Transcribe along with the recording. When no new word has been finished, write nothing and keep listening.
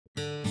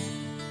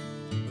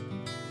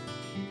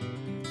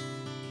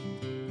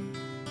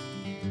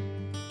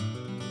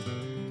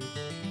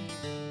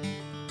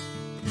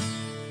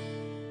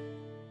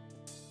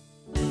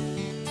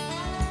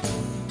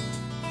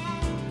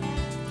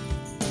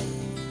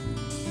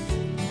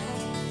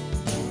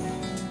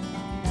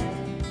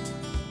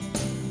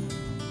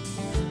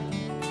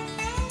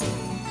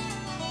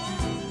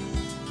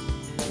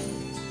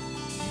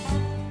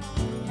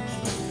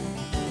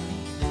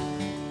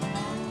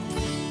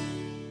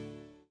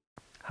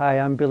Hi,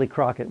 I'm Billy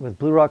Crockett with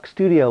Blue Rock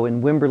Studio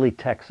in Wimberly,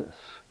 Texas.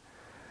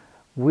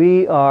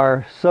 We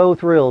are so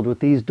thrilled with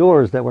these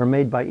doors that were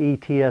made by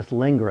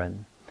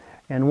ETS-Lindgren.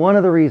 And one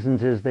of the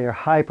reasons is they are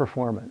high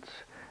performance.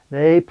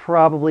 They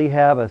probably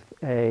have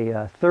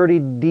a 30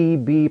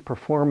 dB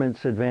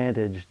performance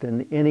advantage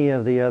than any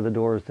of the other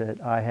doors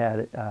that I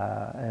had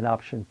an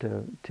option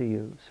to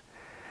use.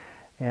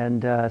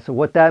 And so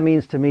what that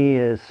means to me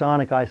is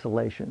sonic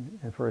isolation,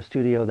 and for a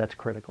studio that's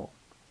critical.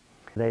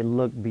 They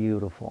look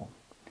beautiful.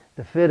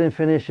 The fit and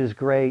finish is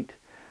great.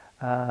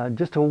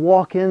 Just to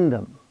walk in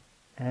them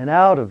and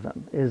out of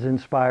them is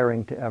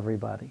inspiring to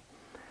everybody.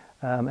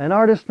 An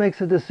artist makes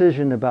a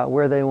decision about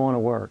where they want to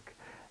work.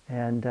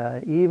 And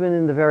even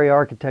in the very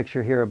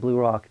architecture here at Blue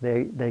Rock,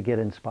 they get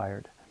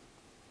inspired.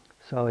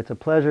 So it's a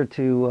pleasure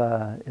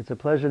to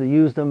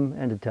use them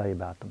and to tell you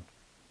about them.